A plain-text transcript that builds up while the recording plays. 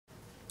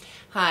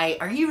Hi,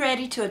 are you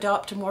ready to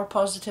adopt a more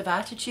positive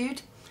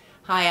attitude?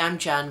 Hi, I'm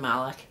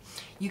Malloch.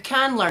 You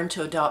can learn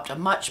to adopt a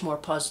much more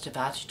positive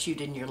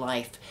attitude in your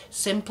life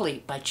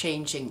simply by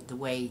changing the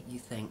way you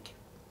think.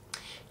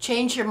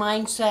 Change your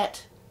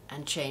mindset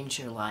and change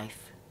your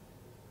life.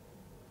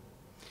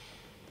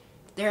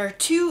 There are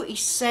two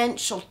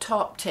essential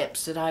top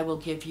tips that I will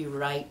give you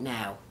right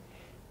now.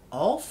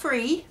 All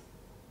free,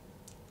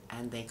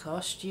 and they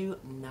cost you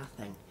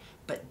nothing.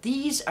 But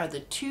these are the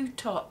two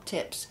top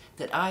tips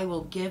that I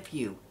will give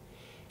you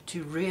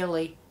to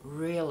really,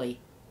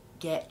 really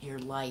get your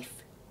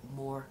life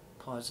more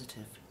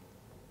positive.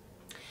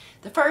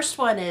 The first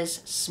one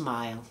is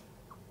smile.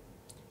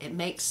 It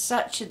makes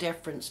such a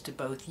difference to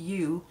both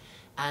you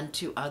and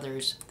to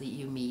others that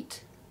you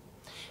meet.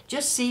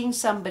 Just seeing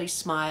somebody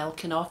smile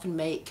can often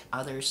make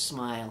others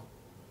smile.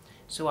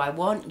 So I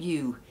want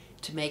you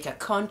to make a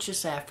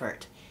conscious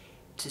effort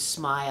to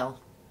smile.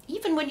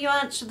 Even when you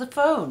answer the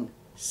phone,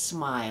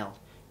 smile,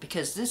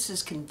 because this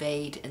is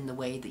conveyed in the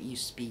way that you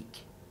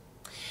speak.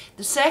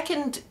 The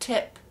second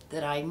tip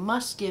that I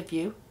must give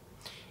you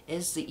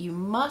is that you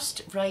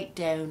must write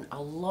down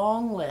a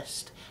long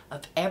list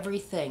of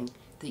everything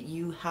that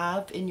you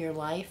have in your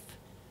life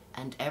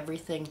and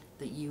everything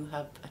that you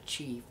have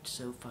achieved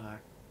so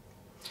far.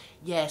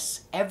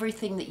 Yes,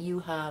 everything that you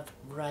have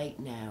right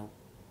now.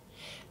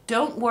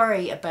 Don't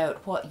worry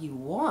about what you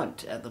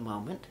want at the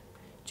moment.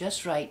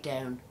 Just write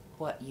down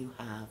what you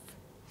have.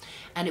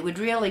 And it would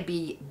really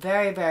be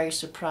very, very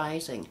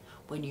surprising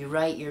when you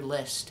write your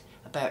list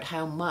about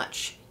how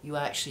much you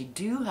actually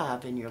do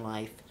have in your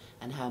life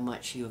and how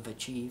much you have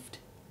achieved.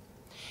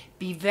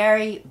 Be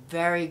very,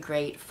 very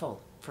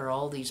grateful for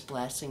all these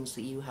blessings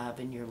that you have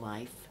in your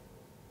life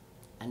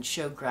and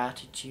show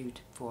gratitude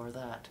for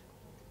that.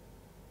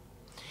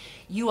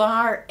 You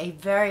are a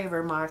very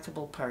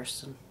remarkable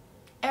person.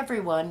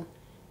 Everyone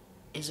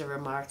is a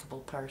remarkable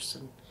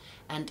person,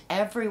 and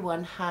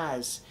everyone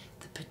has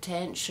the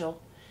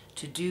potential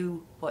to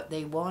do what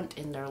they want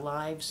in their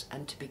lives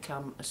and to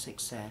become a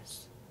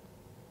success.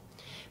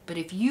 But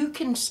if you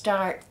can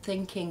start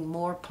thinking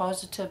more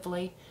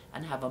positively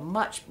and have a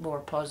much more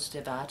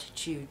positive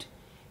attitude,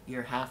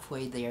 you're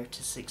halfway there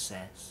to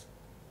success.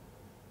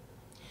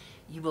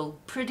 You will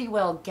pretty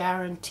well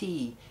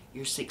guarantee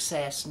your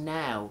success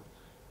now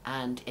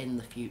and in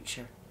the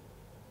future.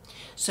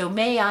 So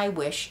may I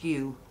wish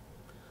you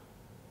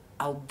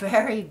a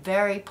very,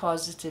 very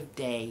positive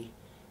day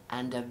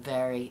and a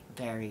very,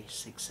 very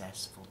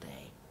successful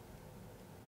day.